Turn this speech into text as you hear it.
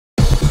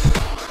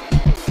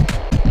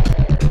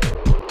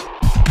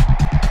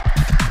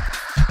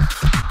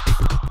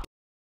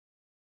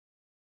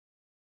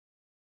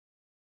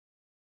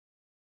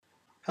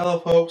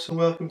Hello folks, and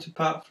welcome to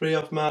part 3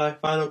 of my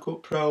Final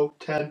Cut Pro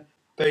 10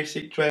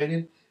 basic training.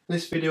 In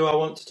this video I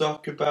want to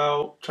talk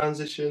about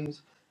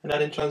transitions and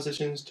adding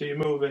transitions to your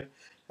movie.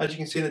 As you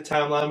can see in the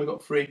timeline we've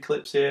got 3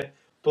 clips here,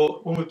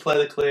 but when we play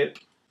the clip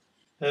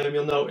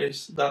you'll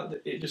notice that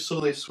it just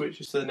suddenly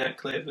switches to the next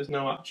clip. There's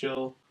no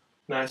actual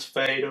nice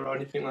fade or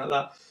anything like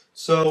that.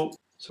 So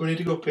we need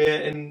to go up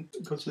here and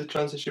go to the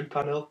transition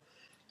panel,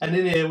 and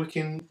in here we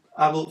can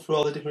have a look for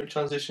all the different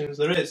transitions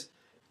there is.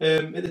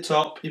 At the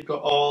top you've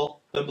got all,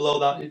 and below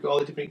that you've got all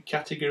the different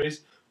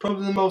categories.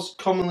 Probably the most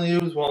commonly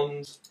used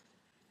ones,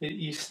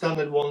 your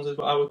standard ones is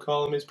what I would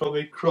call them, is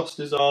probably cross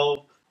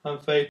dissolve and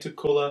fade to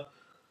colour.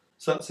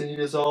 So that's in your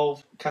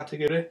dissolve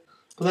category.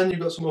 But then you've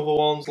got some other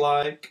ones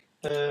like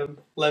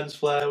lens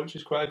flare, which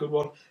is quite a good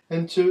one.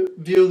 And to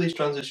view these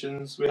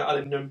transitions without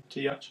adding them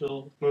to your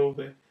actual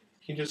movie,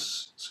 you can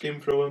just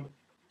skim through them,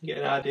 you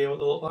get an idea what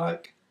they look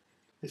like.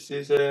 This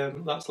is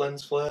that's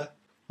lens flare.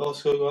 We've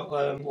also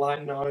got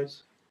light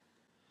noise.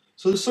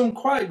 So there's some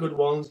quite good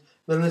ones,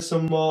 then there's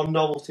some more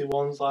novelty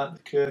ones like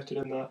the curtain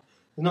and that.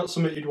 They're not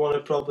something you'd want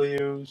to probably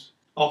use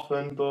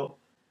often, but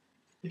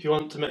if you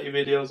want to make your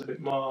videos a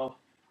bit more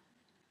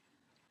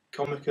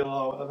comical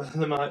or whatever,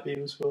 they might be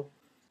useful.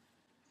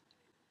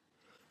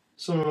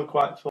 Some of them are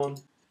quite fun,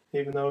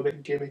 even though a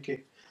bit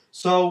gimmicky.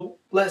 So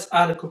let's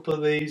add a couple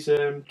of these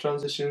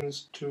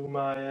transitions to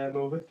my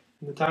movie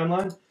in the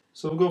timeline.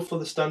 So we'll go for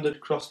the standard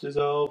cross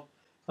dissolve.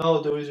 All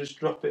I'll do is just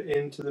drop it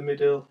into the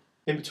middle,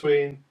 in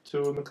between two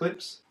of my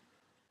clips,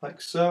 like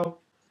so.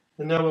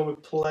 And now when we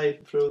play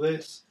through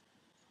this,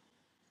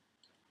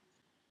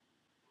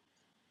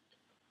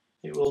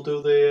 it will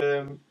do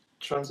the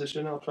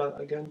transition. I'll try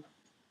that again.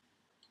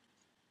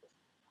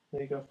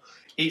 There you go.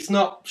 It's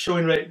not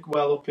showing right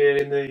well up here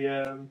in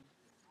the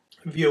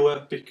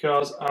viewer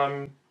because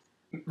I'm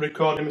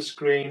recording my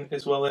screen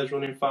as well as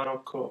running Final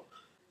Cut,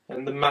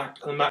 and the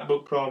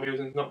MacBook Pro I'm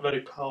using is not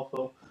very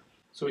powerful,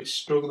 so it's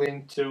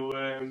struggling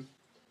to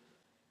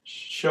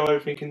show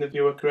everything in the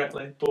viewer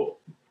correctly.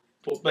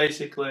 But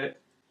basically,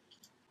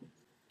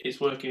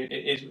 it's working.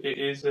 It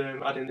is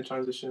adding the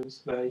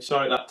transitions there. You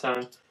saw it that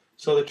time.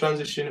 So the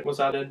transition was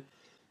added.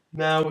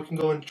 Now we can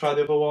go and try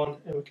the other one,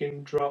 and we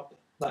can drop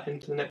that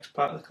into the next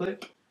part of the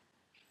clip.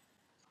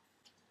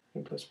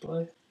 And press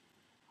play.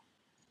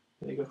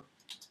 There you go.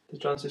 The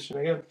transition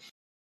again.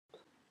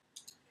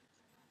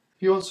 If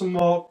you want some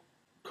more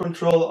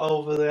control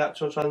over the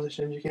actual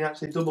transition, you can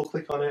actually double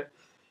click on it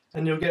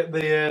and you'll get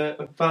the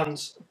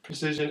advanced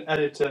precision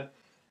editor,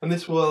 and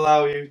this will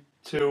allow you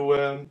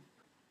to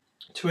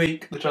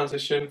tweak the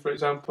transition. For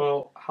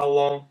example, how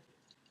long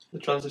the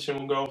transition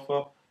will go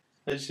for.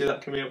 As you see,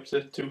 that can be up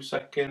to 2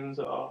 seconds,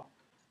 or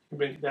you can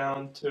bring it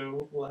down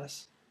to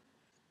less,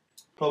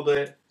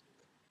 probably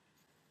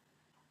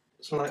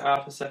something like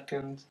half a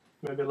second,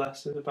 maybe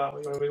less is about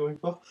what you want to be going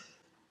for.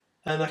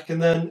 And I can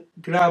then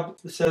grab,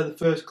 say, the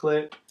first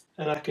clip,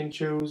 and I can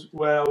choose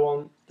where I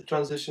want the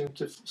transition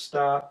to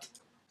start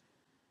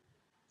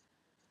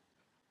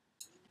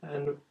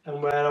and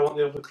where I want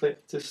the other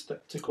clip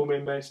to come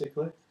in,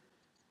 basically.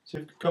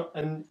 So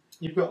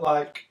you've got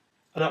like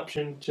an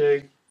option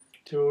to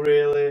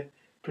really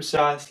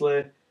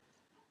precisely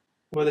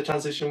where the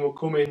transition will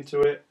come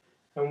into it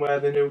and where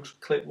the new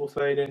clip will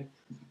fade in.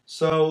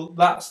 So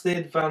that's the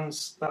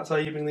advanced. That's how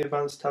you bring the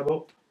advanced tab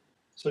up.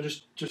 So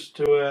just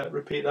to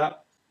repeat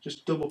that,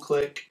 just double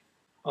click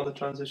on the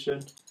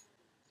transition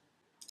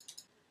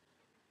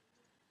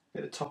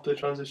at the top of the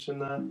transition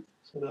there.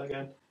 So that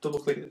again, double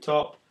click at the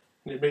top,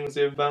 and it brings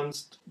the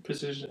advanced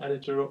precision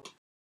editor up.